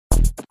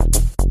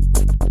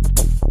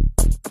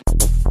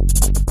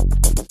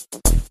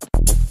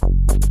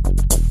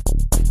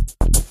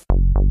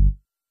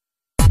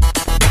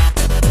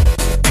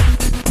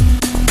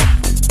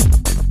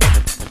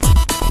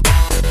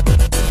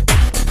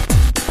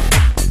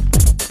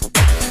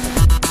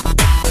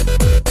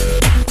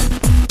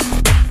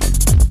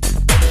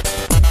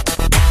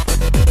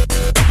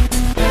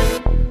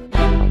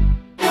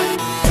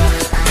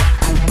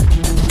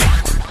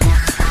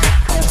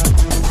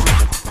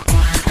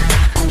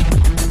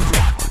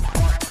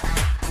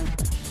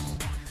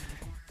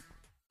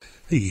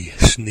Hey,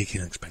 sneaky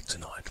unexpected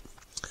tonight.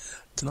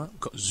 Tonight we've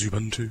got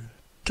Xubuntu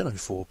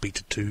 10.04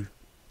 Beta 2,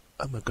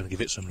 and we're going to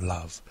give it some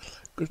love,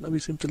 because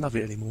nobody seems to love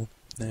it anymore.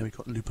 Now we've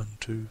got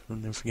Xubuntu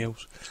and everything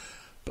else.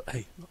 But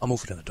hey, I'm all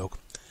for down the dog,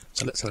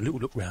 so let's have a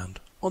little look round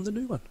on the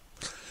new one.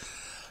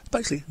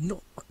 Basically,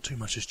 not too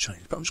much has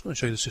changed, but I'm just going to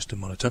show you the system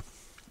monitor.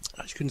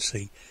 As you can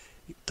see,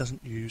 it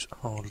doesn't use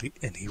hardly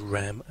any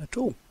RAM at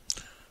all.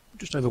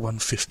 Just over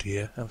 150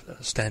 here,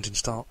 a standing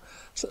start,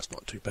 so that's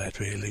not too bad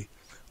really.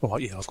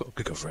 Alright, yeah, I've got a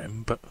gig of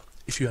RAM, but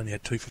if you only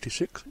had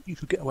 256, you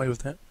could get away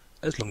with that,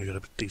 as long as you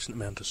had a decent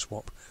amount of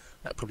swap.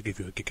 That'd probably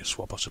give you a gig of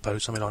swap, I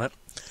suppose, something like that.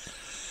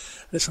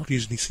 And it's not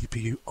using any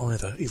CPU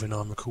either, even though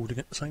I'm recording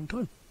at the same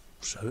time.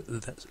 So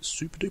that's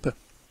super duper.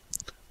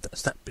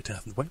 That's that bit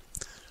out of the way.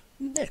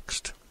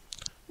 Next,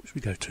 what should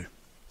we go to?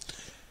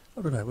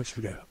 I don't know, where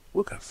should we go?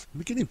 We'll go from the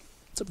beginning.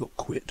 So we've got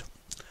quit,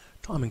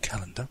 time and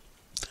calendar,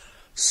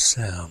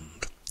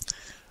 sound.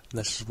 And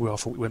this is where I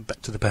thought we went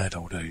back to the bad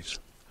old days.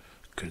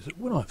 Because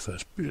when I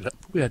first booted up,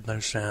 we had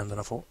no sound, and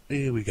I thought,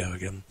 here we go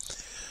again.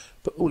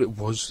 But all it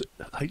was,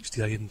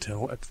 HDA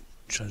Intel had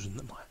chosen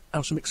my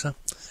house mixer,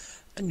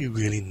 and you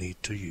really need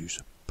to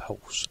use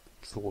Pulse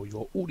for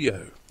your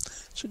audio.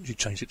 As soon as you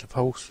change it to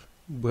Pulse,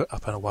 we're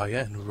up and away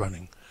and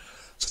running.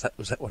 So that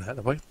was that one out of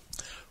the way.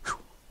 Whew.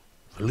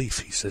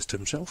 Relief, he says to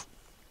himself.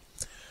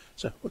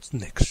 So what's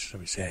next, shall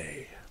we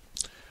say?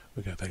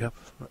 We go back up.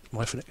 Right, my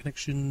internet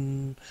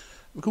connection,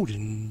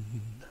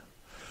 recording,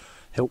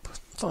 help,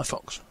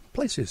 Firefox.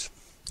 Places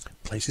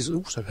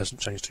also hasn't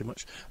changed too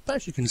much, but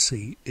as you can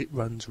see, it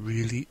runs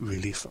really,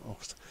 really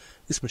fast.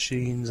 This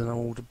machine's an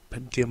old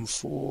Pentium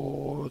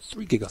 4,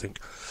 3 gig I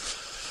think.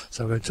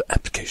 So we're going to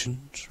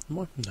applications.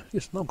 Now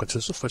I'm going to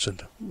the software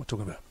center. What am I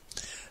talking about?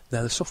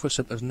 Now the software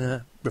center has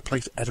now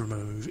replaced add and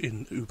remove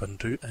in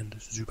Ubuntu and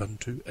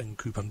Xubuntu and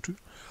Kubuntu,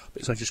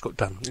 but it's only just got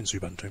done in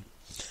Xubuntu.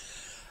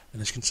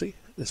 And as you can see,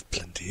 there's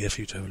plenty here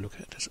for you to have a look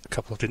at. There's a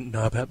couple I didn't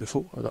know about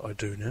before, that I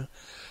do now.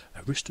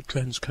 Arista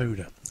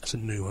Transcoder, that's a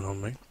new one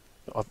on me.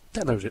 I've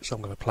downloaded it, so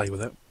I'm going to play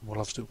with that while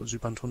I've still got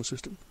Xubuntu on the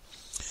system.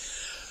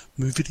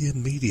 Movidia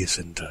Media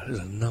Center is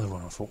another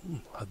one I thought,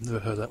 I've never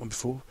heard that one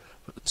before,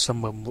 but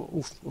someone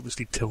will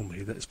obviously tell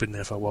me that it's been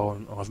there for a while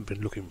and I haven't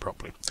been looking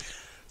properly.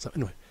 So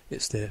anyway,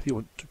 it's there if you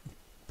want to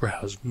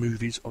browse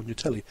movies on your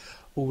telly.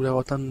 Although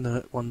I've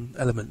done one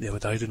element the other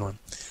day, didn't I?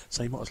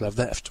 So you might as well have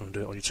that if you want to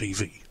do it on your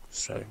TV.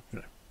 So, you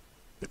know,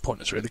 a bit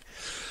pointless really.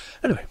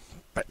 Anyway,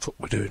 back to what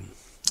we're doing.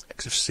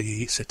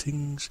 XFCE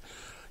settings,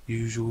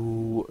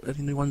 usual, any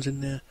new ones in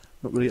there?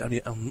 Not really,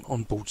 only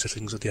on-board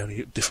settings are the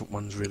only different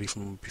ones really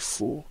from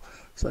before.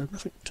 So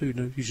nothing too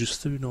new, use your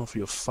Thunar for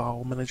your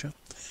file manager.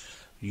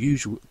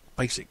 Usual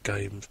basic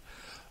games.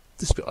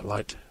 This bit I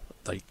liked,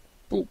 they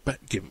brought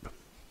back GIMP.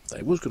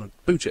 They was going to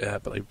boot it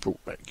out, but they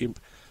brought back GIMP,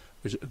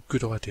 which is a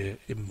good idea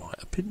in my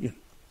opinion.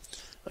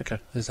 Okay,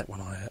 there's that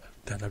one I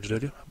downloaded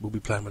earlier, we'll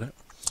be playing with that.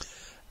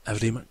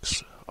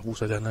 Avidemax, I've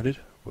also downloaded,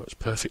 works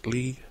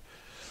perfectly.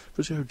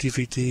 For zero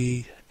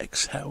DVD,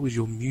 Exhale is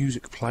your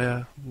music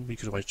player, you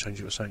can always change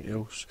it for something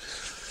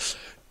else.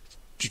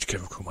 GTK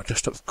record my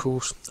desktop of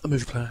course, a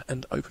movie player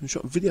and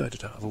OpenShot video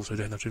editor I've also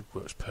downloaded,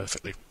 works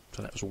perfectly.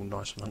 So that was all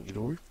nice and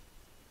hunky-dory.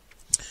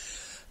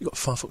 You've got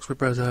Firefox web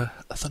browser,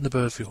 a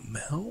Thunderbird for your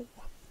mail,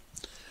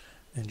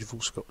 and you've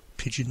also got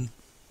Pigeon,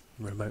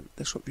 remote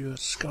desktop viewer,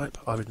 Skype,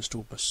 I've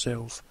installed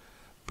myself,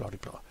 blah blah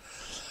blah.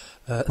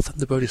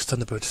 Thunderbird is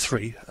Thunderbird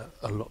 3,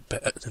 a lot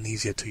better and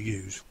easier to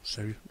use,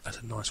 so that's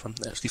a nice one.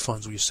 It actually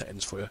finds all your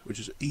settings for you, which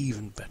is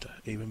even better,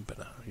 you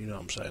know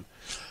what I'm saying.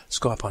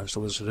 Skype I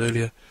installed, as I said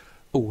earlier,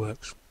 all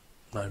works,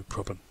 no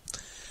problem.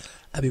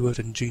 AbiWord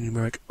and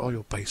GNumeric are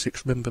your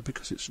basics, remember,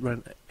 because it's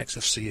run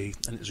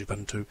XFCE and it's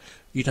Ubuntu,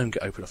 you don't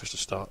get OpenOffice to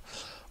start.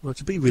 Well,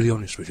 to be really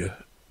honest with you,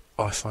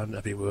 I find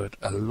AbiWord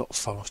a lot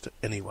faster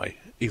anyway,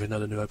 even though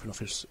the new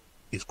OpenOffice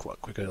is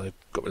quite quicker, they've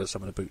got rid of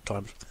some of the boot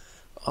times.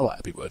 I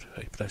like AbiWord,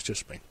 hey, but that's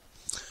just me.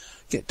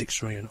 Get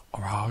Dictionary and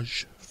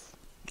Orage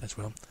as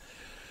well.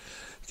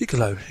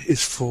 Gigolo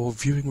is for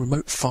viewing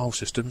remote file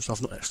systems.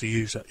 I've not actually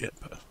used that yet,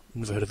 but I've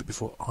never heard of it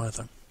before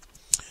either.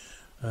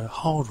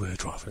 Hardware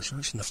drivers,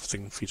 that's another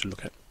thing for you to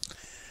look at.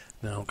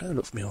 Now I'm going to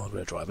look for my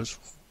hardware drivers,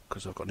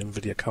 because I've got an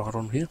NVIDIA card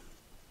on here.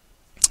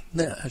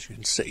 Now, as you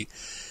can see,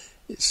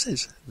 it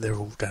says they're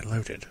all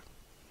downloaded,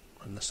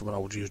 and that's the one I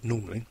would use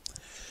normally.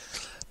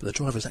 But the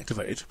driver is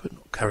activated, but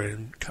not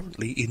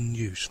currently in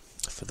use,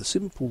 for the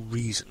simple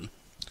reason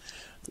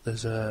that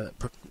there's a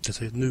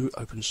new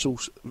open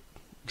source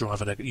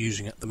driver they're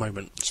using at the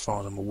moment, as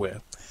far as I'm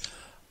aware,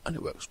 and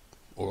it works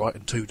alright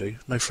in 2D,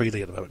 no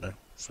 3D at the moment now,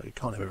 so you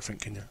can't have everything,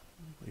 can you,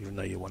 even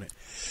though you want it.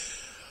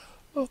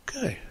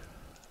 Okay,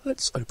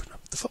 let's open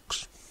up the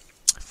Fox.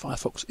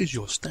 Firefox is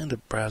your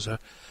standard browser.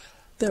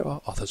 There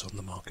are others on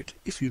the market,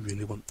 if you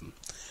really want them.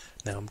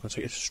 Now I'm going to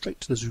take you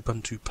straight to the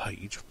Xubuntu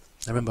page.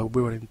 Now remember,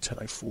 we're running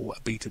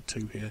 10.04 Beta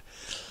 2 here.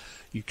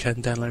 You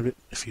can download it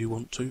if you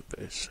want to, but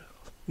it's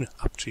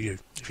up to you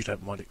if you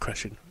don't mind it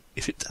crashing.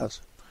 If it does,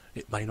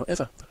 it may not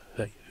ever, but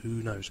hey, who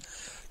knows.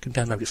 You can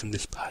download it from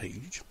this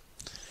page.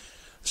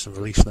 some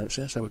release notes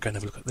there, so we're going to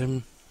have a look at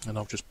them, and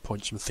I'll just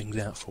point some things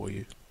out for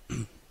you.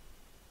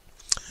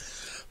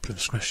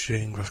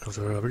 Scratching, you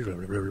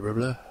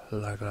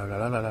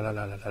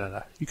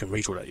can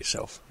read all that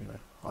yourself, you know,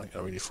 I ain't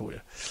going to read it for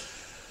you.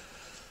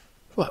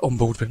 Right,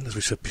 onboard bin, as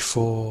we said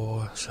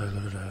before, so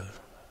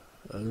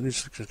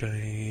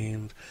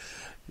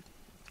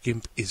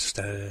gimp is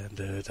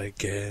standard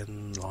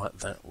again, like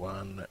that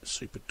one, that's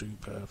super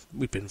duper,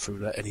 we've been through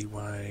that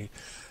anyway.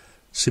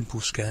 Simple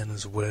scan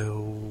as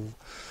well,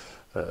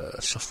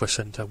 software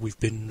center we've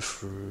been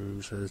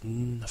through, so there's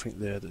nothing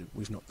there that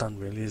we've not done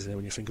really, is there,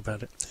 when you think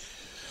about it?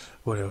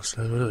 What else?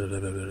 Well,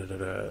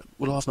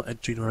 I've not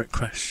had generic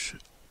crash,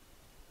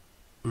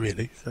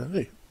 really, so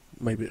hey,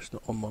 maybe it's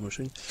not on my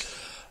machine.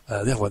 The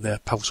other one there,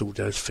 pulse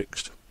audio is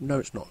fixed. No,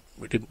 it's not.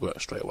 It didn't work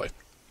straight away.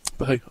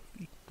 But hey,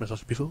 as I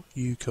said before,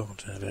 you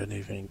can't have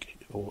anything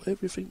or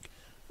everything,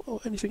 or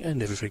anything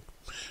and everything.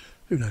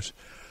 Who knows?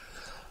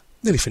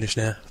 Nearly finished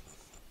now.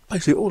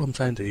 Basically, all I'm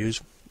saying to you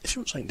is, if you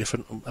want something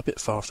different, a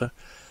bit faster,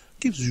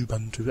 give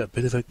Xubuntu a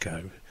bit of a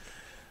go.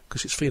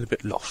 Because it's feeling a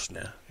bit lost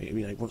now. You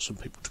know, it wants some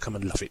people to come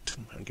and love it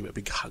and give it a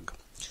big hug.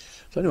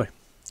 So anyway,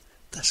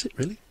 that's it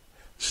really.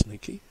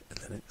 Sneaky, and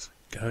then it's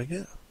going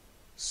out.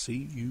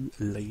 See you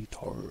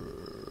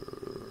later.